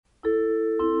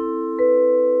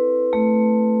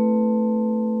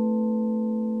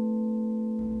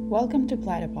Welcome to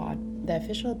Platypod, the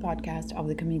official podcast of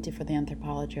the Committee for the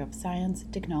Anthropology of Science,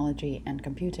 Technology, and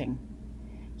Computing.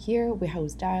 Here we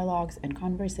host dialogues and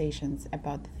conversations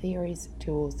about the theories,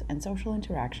 tools, and social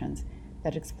interactions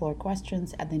that explore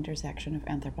questions at the intersection of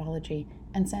anthropology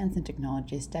and science and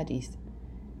technology studies.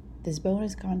 This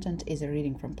bonus content is a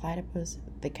reading from Platypus,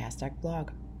 the Castalk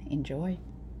blog. Enjoy!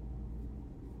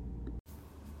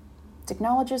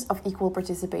 Technologies of Equal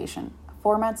Participation: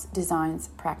 Formats, Designs,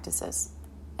 Practices.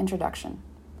 Introduction.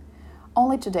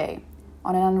 Only today,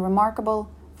 on an unremarkable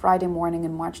Friday morning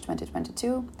in March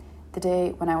 2022, the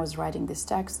day when I was writing this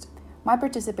text, my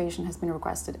participation has been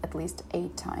requested at least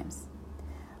 8 times.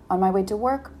 On my way to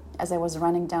work, as I was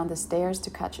running down the stairs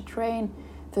to catch a train,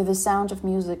 through the sound of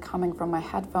music coming from my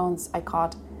headphones, I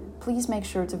caught, "Please make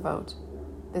sure to vote."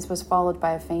 This was followed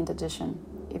by a faint addition,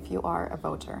 "if you are a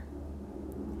voter."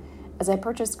 As I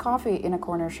purchased coffee in a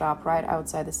corner shop right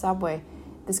outside the subway,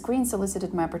 the screen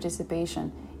solicited my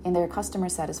participation in their customer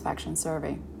satisfaction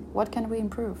survey. What can we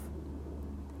improve?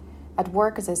 At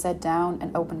work, as I sat down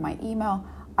and opened my email,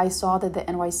 I saw that the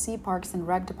NYC Parks and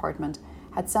Rec Department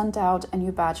had sent out a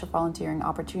new batch of volunteering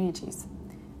opportunities.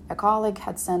 A colleague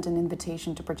had sent an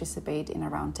invitation to participate in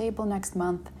a roundtable next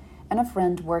month, and a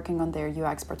friend working on their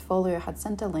UX portfolio had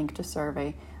sent a link to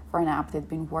survey for an app they'd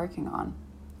been working on.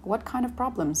 What kind of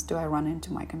problems do I run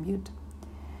into my commute?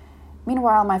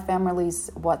 Meanwhile, my family's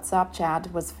WhatsApp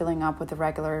chat was filling up with the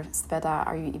regular "Sveta,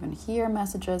 are you even here?"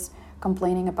 messages,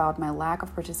 complaining about my lack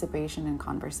of participation in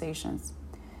conversations.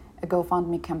 A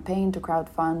GoFundMe campaign to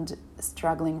crowdfund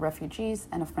struggling refugees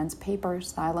and a friend's paper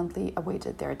silently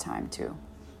awaited their time too.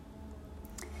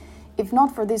 If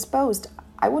not for this post,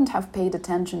 I wouldn't have paid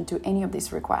attention to any of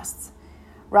these requests.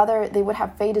 Rather, they would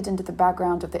have faded into the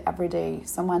background of the everyday,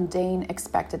 so mundane,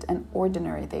 expected, and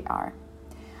ordinary they are.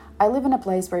 I live in a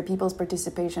place where people's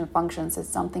participation functions as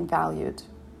something valued.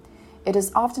 It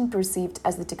is often perceived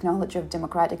as the technology of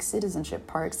democratic citizenship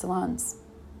par excellence.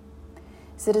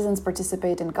 Citizens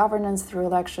participate in governance through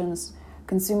elections,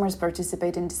 consumers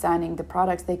participate in designing the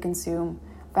products they consume,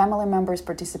 family members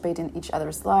participate in each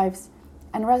other's lives,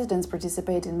 and residents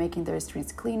participate in making their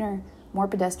streets cleaner, more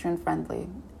pedestrian-friendly,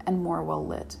 and more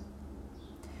well-lit.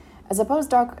 As a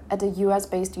postdoc at a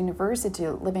US-based university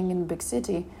living in a big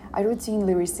city, I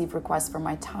routinely receive requests for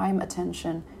my time,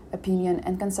 attention, opinion,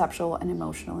 and conceptual and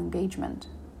emotional engagement.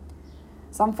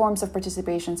 Some forms of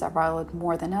participations are valued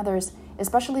more than others,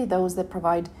 especially those that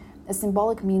provide a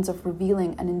symbolic means of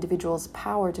revealing an individual's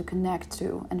power to connect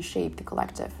to and shape the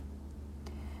collective.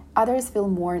 Others feel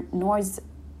like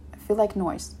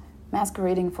noise,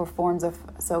 masquerading for forms of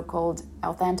so-called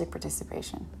authentic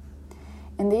participation.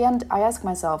 In the end, I ask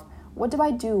myself, what do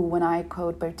I do when I,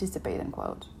 quote, participate,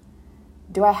 unquote?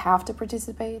 Do I have to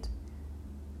participate?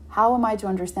 How am I to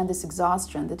understand this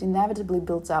exhaustion that inevitably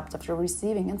builds up after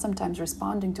receiving and sometimes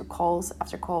responding to calls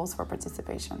after calls for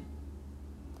participation?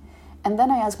 And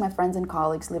then I ask my friends and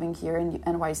colleagues living here in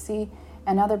NYC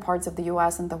and other parts of the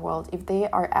US and the world if they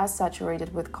are as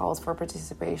saturated with calls for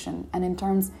participation and in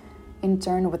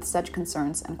turn with such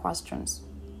concerns and questions.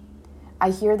 I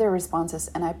hear their responses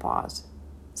and I pause.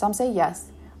 Some say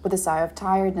yes, with a sigh of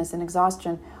tiredness and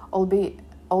exhaustion,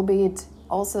 albeit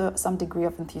also some degree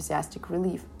of enthusiastic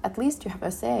relief. At least you have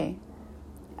a say.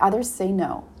 Others say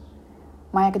no.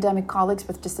 My academic colleagues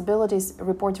with disabilities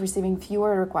report receiving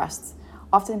fewer requests,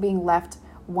 often being left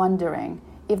wondering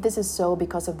if this is so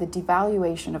because of the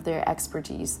devaluation of their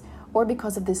expertise or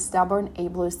because of this stubborn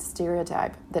ableist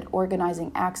stereotype that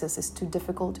organizing access is too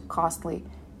difficult, costly,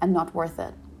 and not worth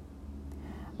it.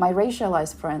 My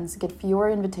racialized friends get fewer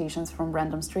invitations from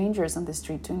random strangers on the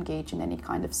street to engage in any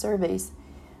kind of surveys.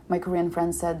 My Korean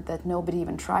friend said that nobody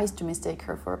even tries to mistake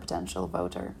her for a potential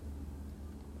voter.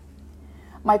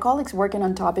 My colleagues working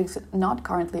on topics not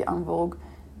currently en vogue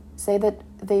say that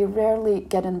they rarely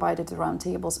get invited to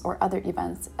roundtables or other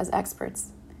events as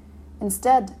experts.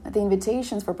 Instead, the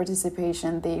invitations for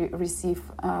participation they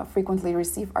frequently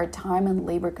receive are time and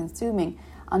labor-consuming,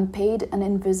 unpaid, and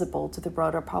invisible to the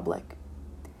broader public.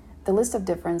 The list of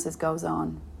differences goes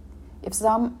on. If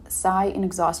some sigh in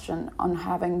exhaustion on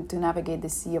having to navigate the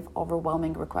sea of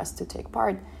overwhelming requests to take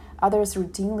part, others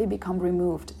routinely become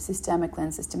removed, systemically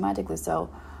and systematically so,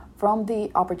 from the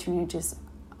opportunities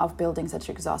of building such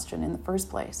exhaustion in the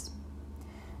first place.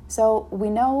 So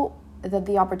we know that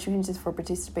the opportunities for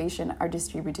participation are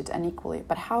distributed unequally,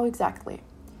 but how exactly?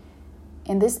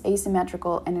 In this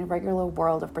asymmetrical and irregular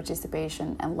world of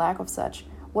participation and lack of such,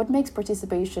 what makes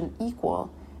participation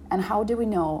equal? And how do we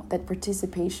know that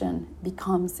participation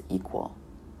becomes equal?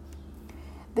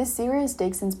 This series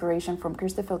takes inspiration from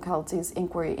Christopher Kelty's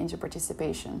inquiry into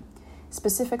participation.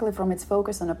 specifically from its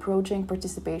focus on approaching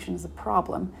participation as a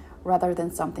problem rather than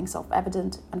something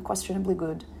self-evident, unquestionably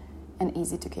good, and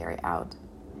easy to carry out.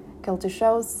 Kelty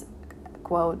shows,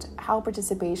 quote, how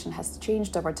participation has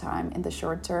changed over time in the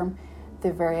short term,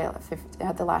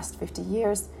 the last 50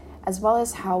 years, as well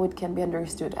as how it can be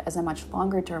understood as a much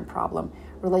longer-term problem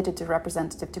related to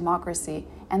representative democracy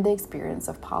and the experience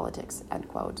of politics, end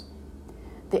quote.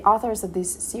 The authors of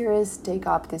this series take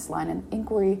up this line of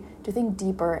inquiry to think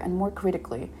deeper and more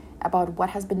critically about what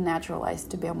has been naturalized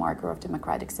to be a marker of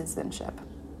democratic citizenship.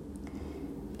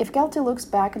 If Kelty looks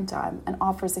back in time and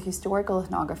offers a historical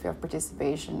ethnography of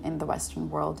participation in the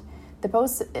Western world, the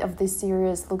post of this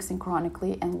series looks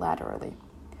synchronically and laterally.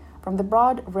 From the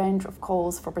broad range of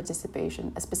calls for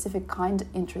participation, a specific kind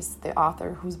interests the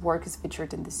author whose work is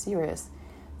featured in the series,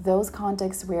 those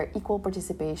contexts where equal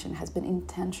participation has been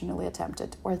intentionally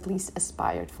attempted or at least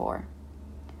aspired for.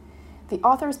 The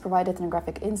authors provide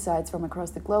ethnographic insights from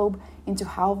across the globe into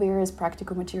how various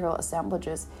practical material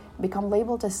assemblages become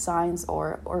labeled as signs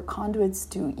or conduits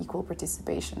to equal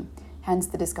participation, hence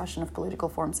the discussion of political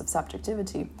forms of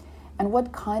subjectivity, and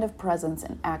what kind of presence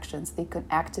and actions they can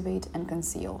activate and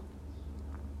conceal.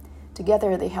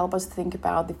 Together, they help us think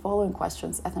about the following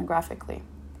questions ethnographically.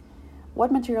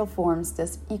 What material forms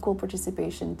does equal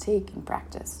participation take in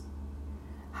practice?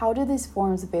 How do these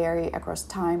forms vary across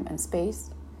time and space?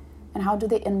 And how do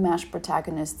they enmesh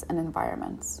protagonists and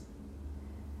environments?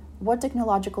 What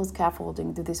technological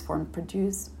scaffolding do these forms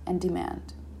produce and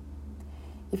demand?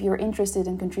 If you're interested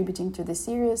in contributing to this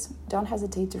series, don't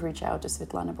hesitate to reach out to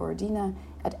Svetlana Borodina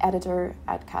at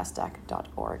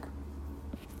editor@casdac.org.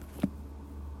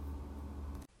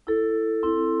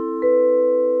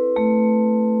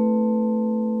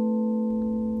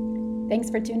 Thanks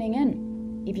for tuning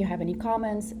in. If you have any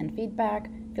comments and feedback,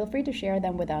 feel free to share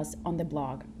them with us on the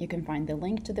blog. You can find the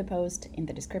link to the post in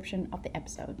the description of the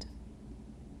episode.